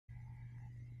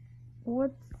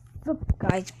What's up,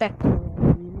 guys? Back to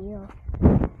the video,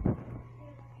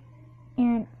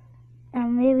 and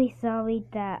I'm really sorry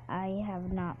that I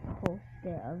have not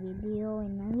posted a video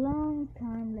in a long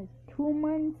time, like 2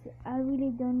 months. I really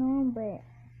don't know, but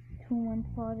 2 months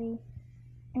probably.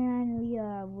 And we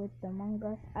are with Among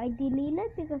Us. I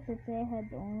deleted because it said I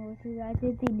had own voices. I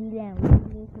did delete and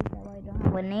replace it so I don't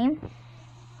have a name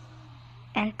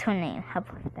and 2 names. How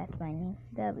about that's my name?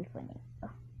 That'll be funny.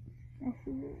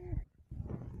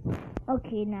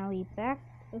 Okay, now we back.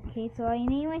 Okay, so I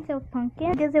named myself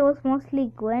Pumpkin because it was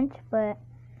mostly Grinch, but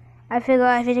I figured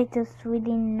I should just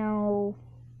really know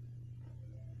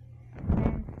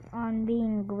on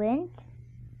being Grinch,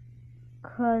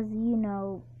 cause you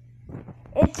know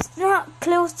it's not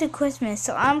close to Christmas,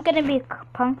 so I'm gonna be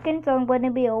pumpkin. So I'm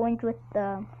gonna be orange with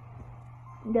the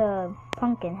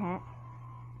pumpkin hat.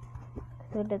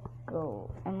 So let's go.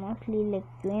 I mostly like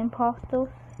doing imposters.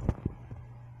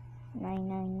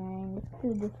 999. Let's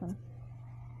do this one.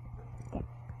 Okay,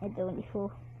 it's only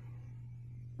 4.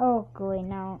 Oh, great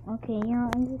now. Okay, yeah,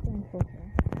 I'm just gonna focus.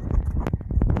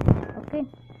 Okay.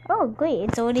 Oh, great.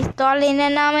 It's already starting,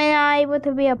 and I'm not able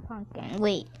to be a pumpkin.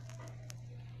 Wait.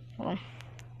 Oh.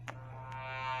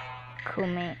 Cool,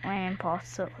 mate. My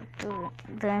imposter. The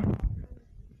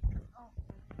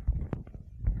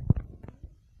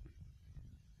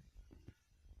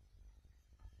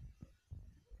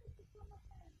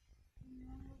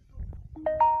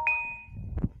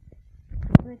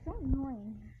It's so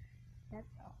annoying. That's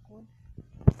awkward.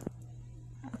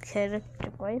 Okay, look at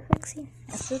the boy fixing.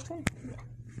 That's this one. Yeah.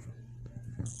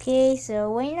 Okay,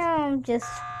 so right now I'm just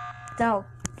no.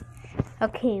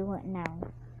 Okay, what now?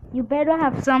 You better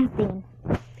have something.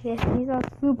 Because these are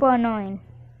super annoying.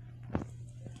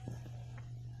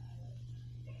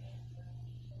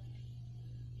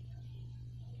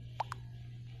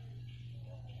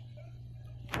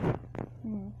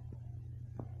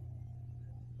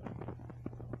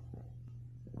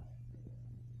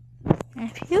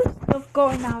 If you stop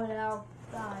going out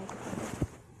outside.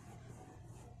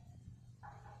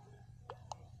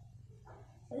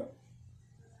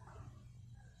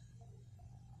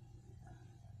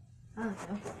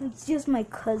 It's just my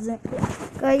cousin.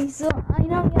 Guys, so I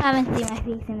know you haven't seen my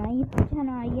face in my YouTube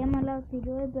channel. I am allowed to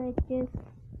do it, but just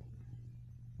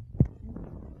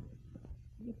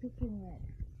you're picking red.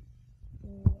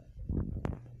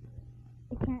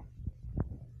 I can't.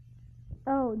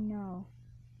 Oh no.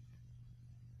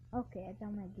 Okay, I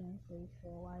thought my game freeze for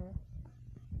a while.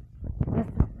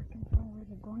 That's the fucking phone where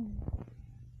they're going.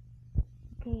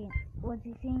 Okay, was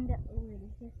he saying that? Oh, wait,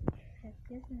 it's just check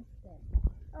this instead.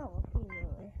 Oh, okay,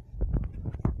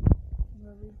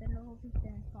 well, we better hope he's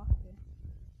done talking.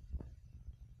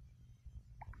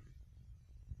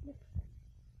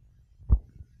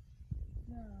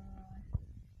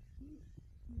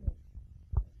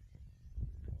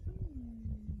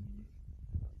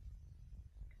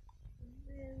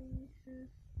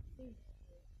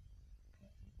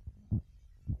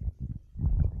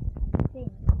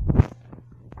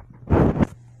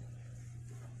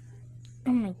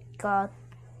 Oh my god.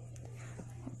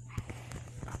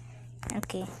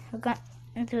 Okay, we're going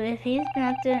to, if he's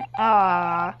not doing,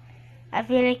 I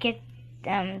feel like it's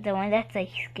the one that's like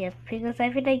skip, because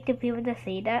I feel like the people that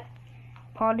say that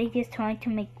probably just trying to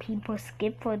make people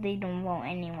skip or they don't want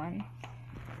anyone.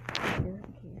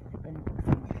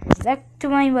 Back to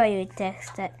my bio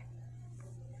text that.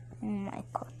 Oh my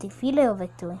god, defeat it or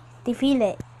victory? Defeat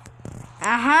it.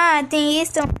 Aha, I think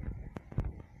he's the.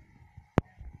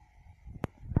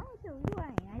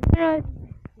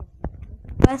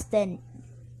 First then,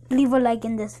 leave a like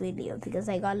in this video because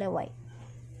I got it right.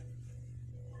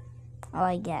 Oh,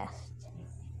 I guessed.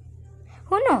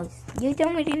 Who knows? You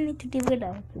don't really need to leave it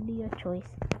out. Do your choice.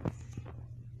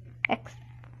 X.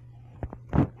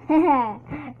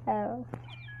 Oh.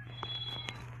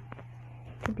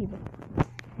 2 people.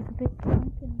 It's a big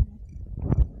pumpkin.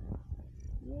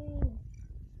 Yay!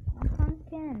 I'm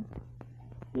pumpkin.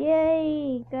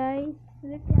 Yay, guys!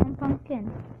 Look, I'm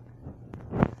pumpkin.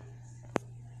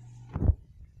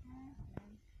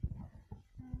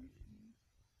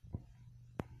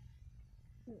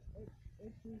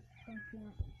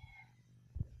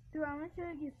 Dude, I'm not sure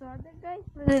if you saw that, guys.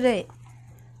 But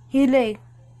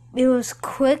it was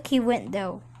quick. He went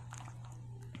though.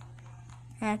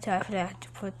 That's why I forgot to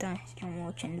put on slow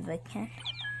motion if I can.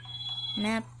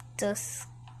 Map just.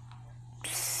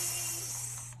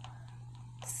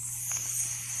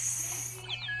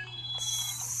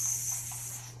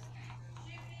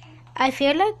 I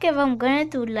feel like if I'm gonna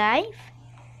do live,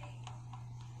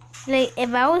 like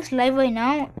if I was live right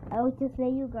now, I would just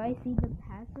let you guys see the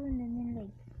password and then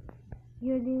like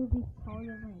You're literally part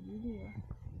of my video.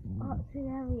 Oh, so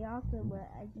that would be awesome, but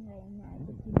I think I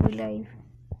get to do live.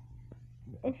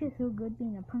 It's just so good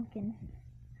being a pumpkin.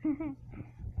 Come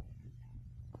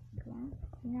on,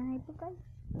 you know hyper guys?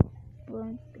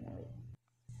 Boom.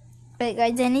 But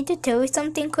guys, I need to tell you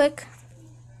something quick.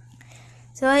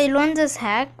 So I learned this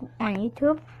hack on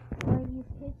YouTube where you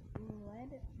pick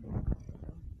red.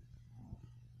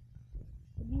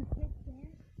 If you pick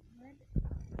red,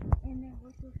 and then go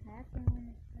to hack, and when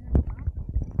it's off,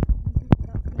 you just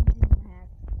stop changing the hack.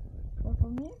 Well, for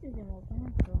me, it doesn't work. I'm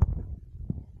not sure.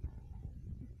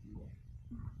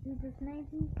 Do this nice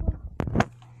people.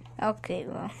 Okay,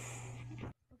 well.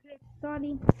 Okay,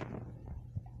 starting.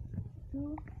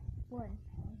 2, 1.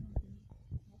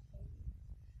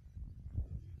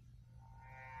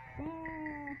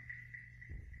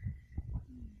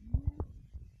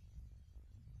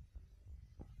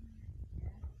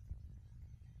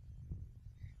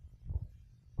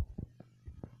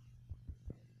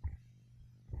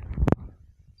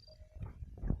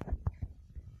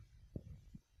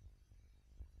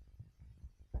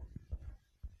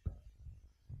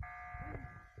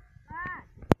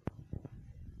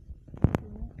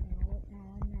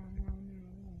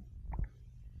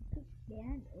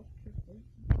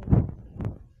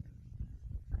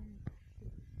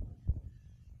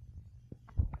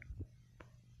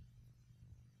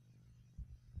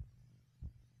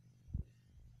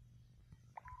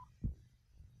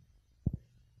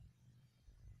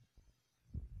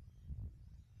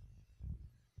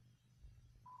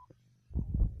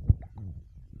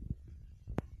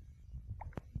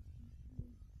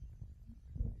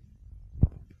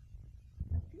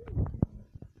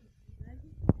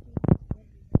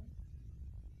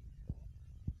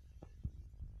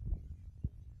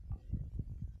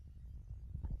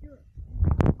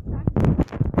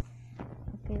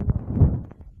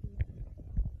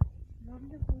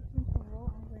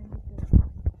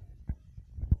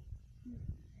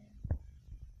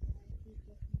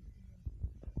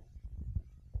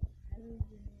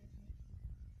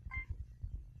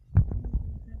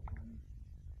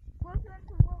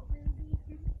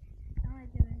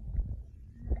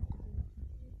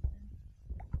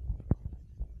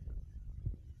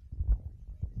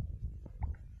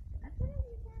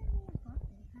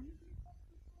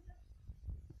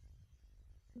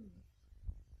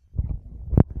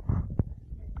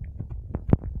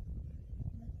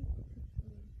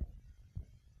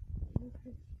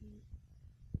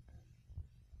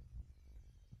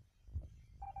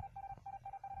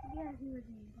 Yeah, he was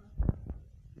an imposter.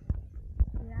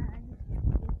 Yeah, I just can't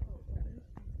see it.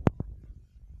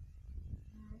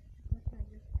 Because I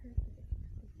just cursed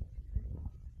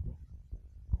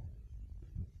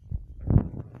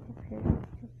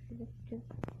it.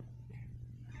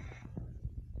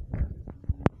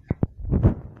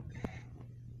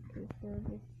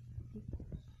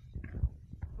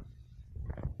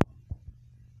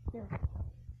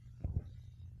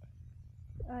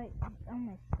 Alright, oh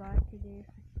my god, today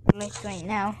like right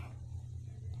now.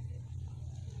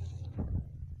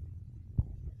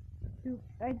 Dude,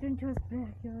 I don't trust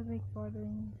back, you're like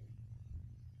bothering me.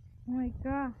 Oh my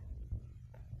god.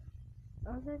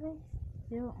 Are they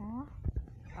still off?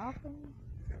 Off and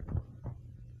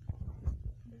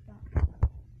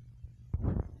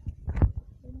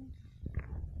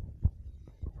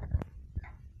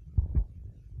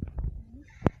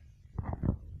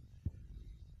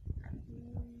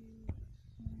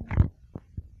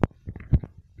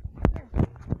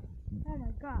oh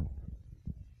my god.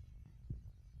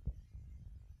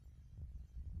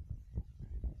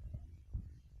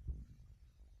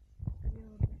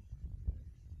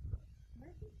 Why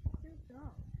is it still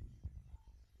dark?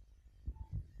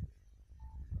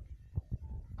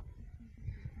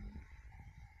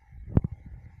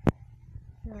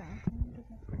 Yeah, I'm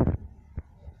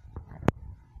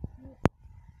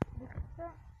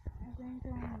going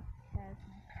to test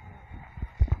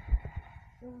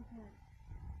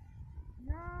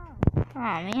no!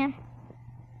 Aw, man.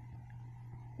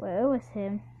 Well, it was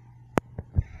him.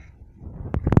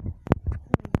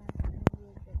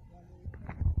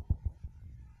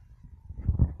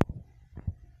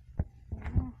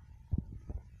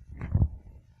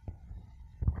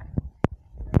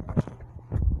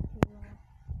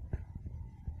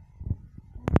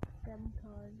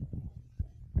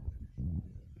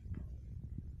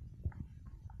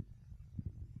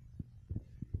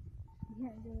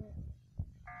 Can't do it.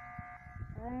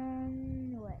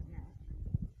 What now?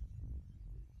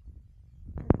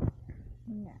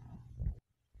 No.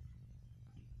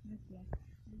 Okay.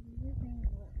 This ain't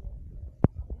what.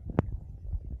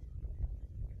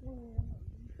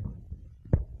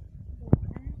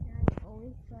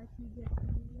 just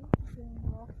doing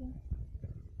walking,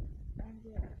 and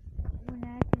when I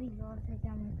actually go outside,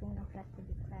 my phone affected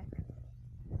the crack.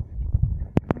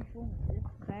 My phone is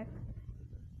cracked,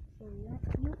 so you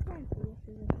can't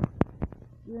see it.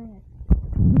 Doing it.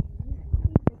 You can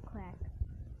see the crack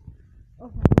of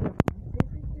my earphone. This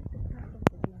is just the crack of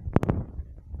the game.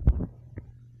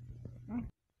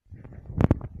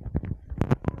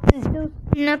 There's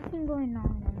nothing going on.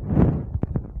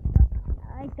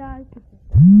 I thought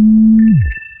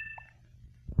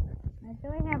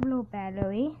I have low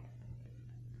battery.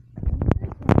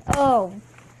 Oh,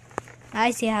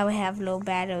 I see how I have low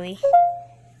battery.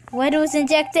 What was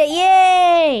injected?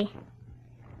 Yay!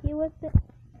 He was the.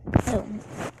 Oh,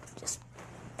 just.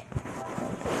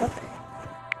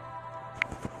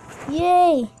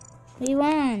 Yay! We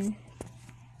won.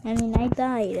 I mean, I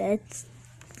died.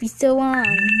 We still won.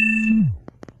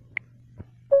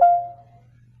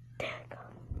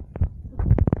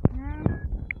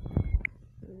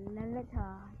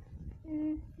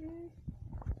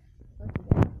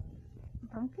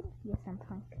 Pumpkin? Yes, I'm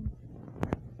pumpkin.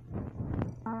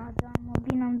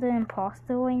 I'm the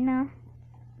imposter right now.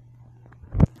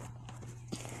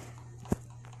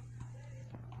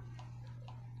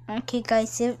 Okay,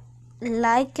 guys, if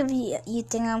you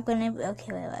think I'm gonna be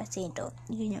okay, wait, I say don't.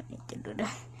 You don't need to do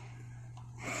that.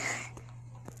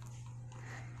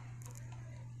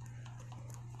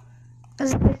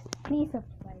 Please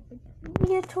subscribe. It's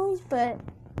your choice, but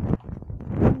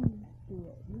please do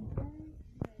it. You don't.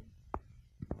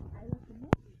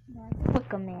 I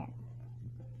recommend.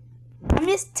 I'm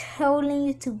just telling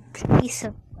you to please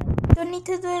subscribe. You don't need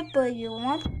to do it, but you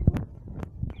want to.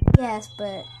 Yes,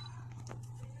 but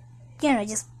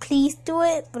just please do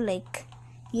it, but like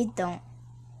you don't.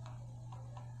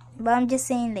 But I'm just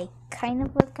saying, like, kind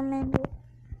of recommend it.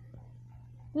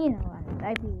 You know what?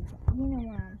 You know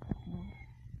what I'm talking about.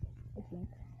 I think.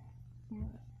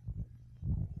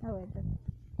 Yeah. Oh,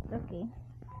 it's okay.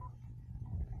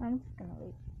 I'm just gonna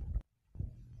wait.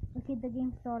 Okay, the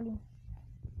game's stalling.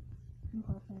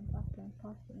 Imposter.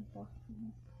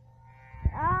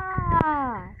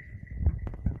 Ah!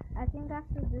 I think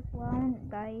after this one,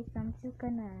 guys, I'm just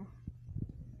gonna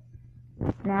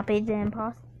not be the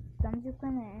imposter. I'm just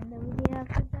gonna end the video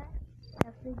after that.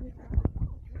 After this.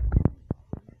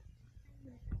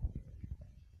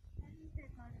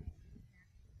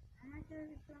 I'm not sure if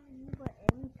it's only me, but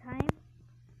every time.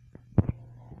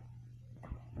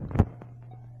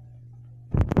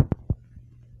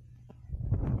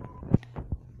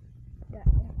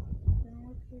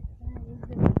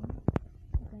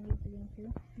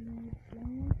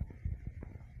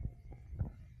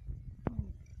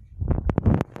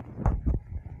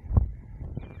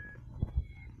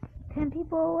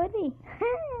 People already.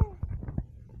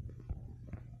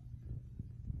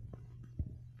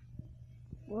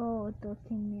 Whoa,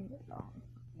 13 minutes long.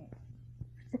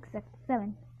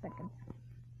 7 seconds.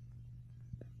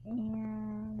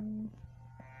 And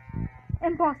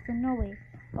imposter, no way.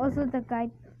 Also the guy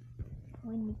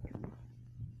we need to.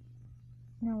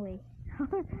 No way.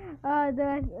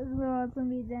 That will also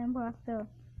be the imposter.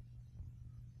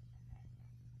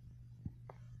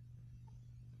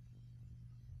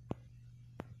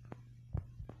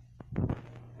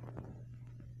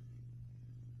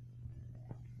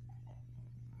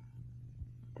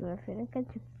 Do I feel like I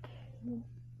just killed?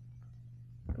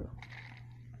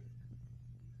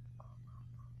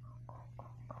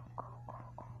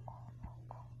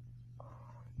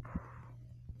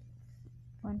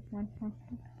 One.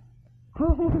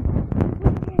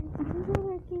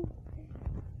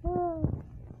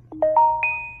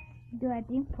 Do I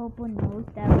think Popo knows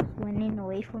that I was running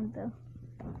away from the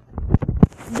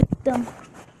victim?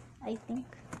 I think.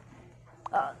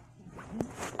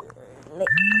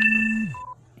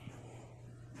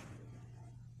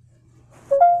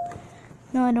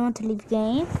 No, I don't want to leave the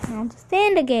game. I want to stay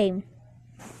in the game.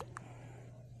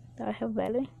 Do I have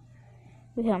battery?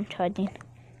 Okay, I'm charging.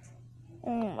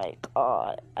 Oh my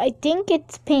god. I think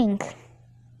it's pink.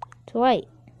 It's white.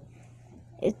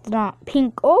 It's not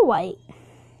pink or white.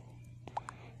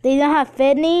 They don't have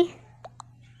Fedney.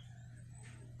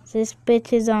 This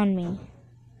bitch is on me.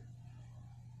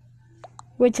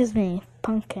 Which is me,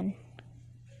 pumpkin.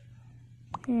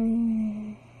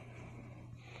 I'm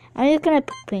just gonna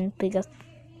pick pink because,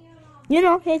 I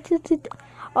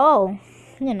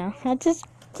just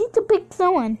need to pick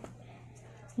someone.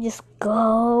 Just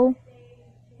go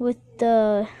with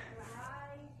the,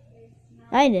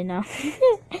 I don't know.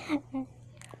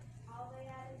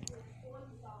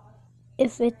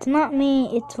 If it's not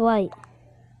me, it's white.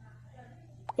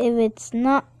 If it's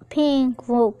not pink,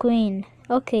 vote green.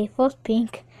 Okay, first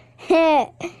pink.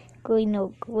 Green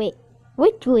or wait.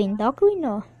 Which green? Dark green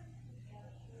or?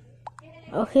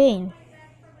 Okay.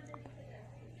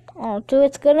 Oh, so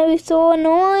it's gonna be so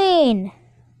annoying.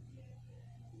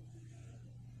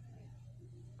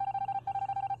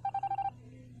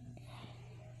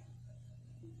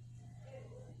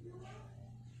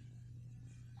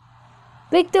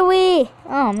 Victory!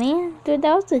 Oh man, dude,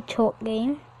 that was a short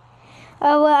game.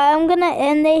 Well, I'm gonna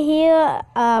end it here.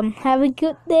 Have a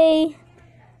good day.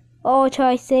 Or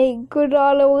try to say good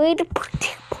all the way.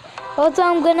 Also,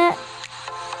 I'm gonna.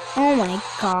 Oh my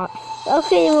god.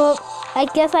 Okay, well, I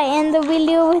guess I end the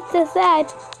video with this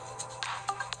ad.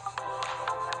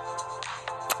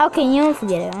 Okay, you don't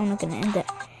forget it. I'm not gonna end it.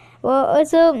 Well,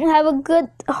 also have a good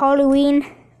Halloween.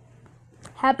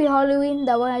 Happy Halloween.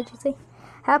 That's what I should say.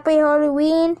 Happy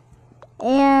Halloween.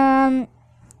 And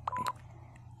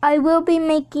I will be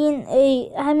making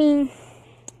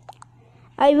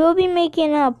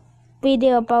a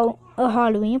video about a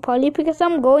Halloween party because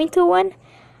I'm going to one.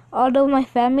 All of my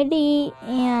family,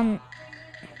 and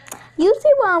you see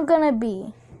where I'm gonna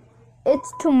be.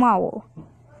 It's tomorrow.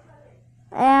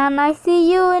 And I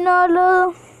see you in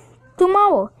all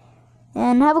tomorrow.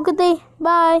 And have a good day.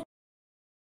 Bye.